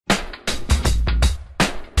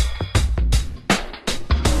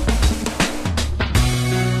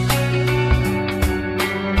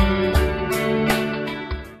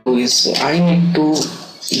So I need to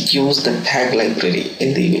use the tag library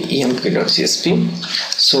in the emp.jsp.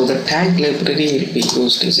 So the tag library will be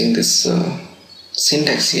used using this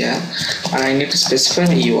syntax here, and I need to specify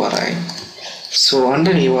the URI. So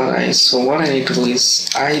under URI, so what I need to do is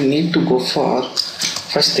I need to go for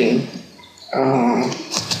first thing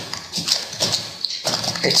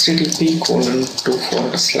http://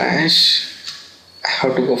 I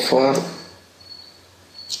have to go for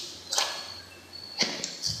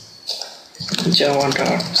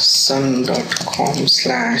java.sun.com/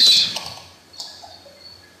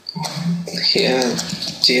 here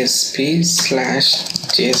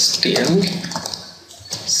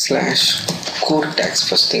jsp/jstl/core tags.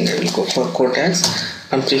 First thing I will go for core tags,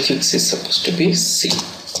 and prefix is supposed to be C.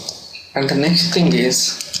 And the next thing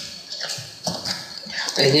is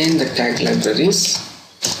again the tag libraries.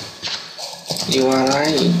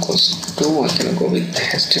 URI equals to, I can go with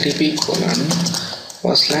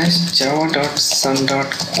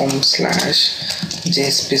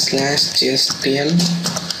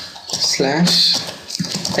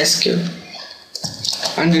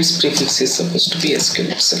and its prefix is supposed to be SQL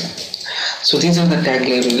itself. So these are the tag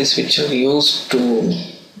libraries which are used to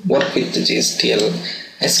work with the JSTL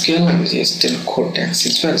SQL and JSTL core tags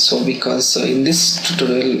as well. So because in this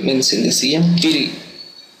tutorial, means in this emp.jsp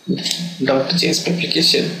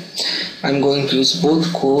application, I'm going to use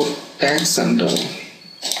both core tags and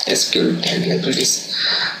SQL tag libraries.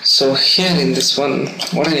 So here in this one,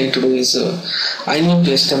 what I need to do is I need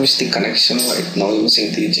to establish the connection right now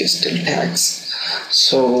using the JSTL tags.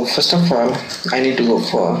 So first of all, I need to go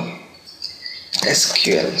for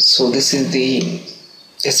SQL. So this is the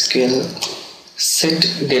SQL set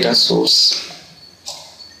data source.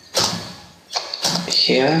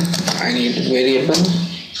 Here I need variable,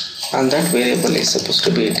 and that variable is supposed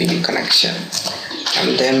to be a DB connection,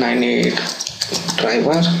 and then I need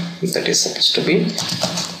driver that is supposed to be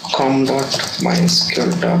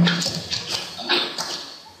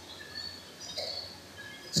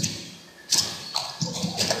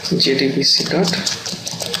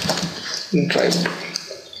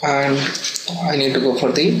and I need to go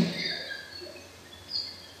for the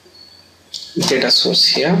data source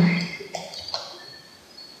here.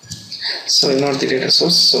 So not the data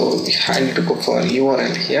source, so I need to go for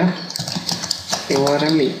URL here.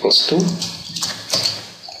 URL equals to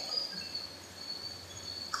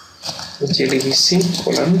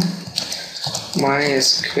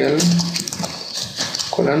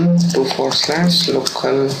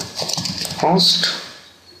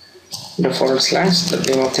jdbc://localhost the / the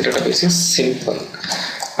name of the database is simple,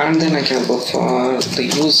 and then I can go for the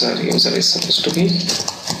user. User is supposed to be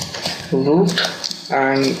root,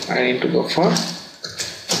 and I need to go for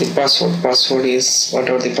the password. Password is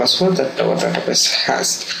whatever the password that our database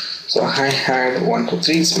has. So I had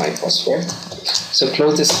 123 is my password. So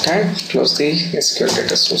close this tag, close the SQL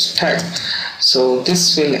data source tag. So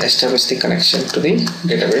this will establish the connection to the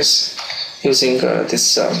database using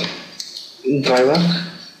this driver,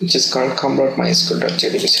 which is called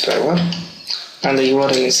com.mysql.jdbc driver, and the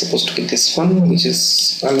URL is supposed to be this one, which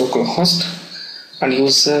is a localhost, and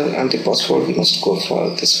user and the password we must go for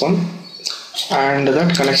this one, and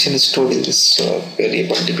that connection is stored in this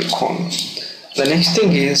variable dbcon. The next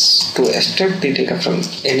thing is to extract the data from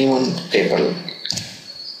any one table.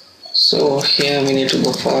 So here we need to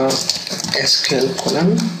go for SQL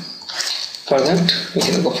colon. For that we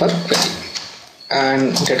can go for query,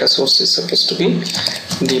 and data source is supposed to be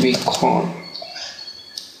dbcon,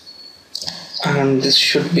 and this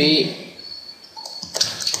should be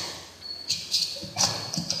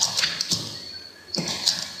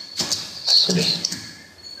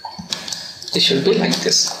it should be like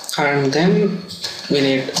this, and then we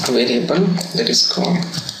need a variable that is called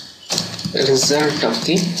result of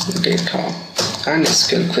the data, and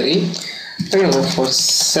SQL query. I will go for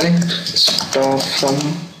select star from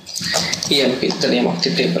emp, the name of the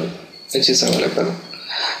table which is available.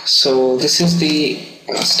 So this is the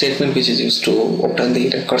statement which is used to obtain the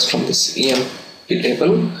records from this emp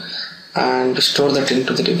table and store that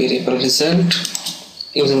into the variable result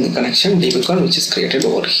using the connection dbcon, which is created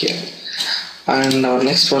over here. And our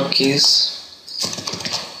next work is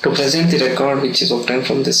to present the record which is obtained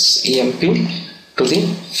from this emp to the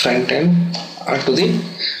front end, or to the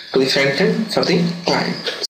front end for the client.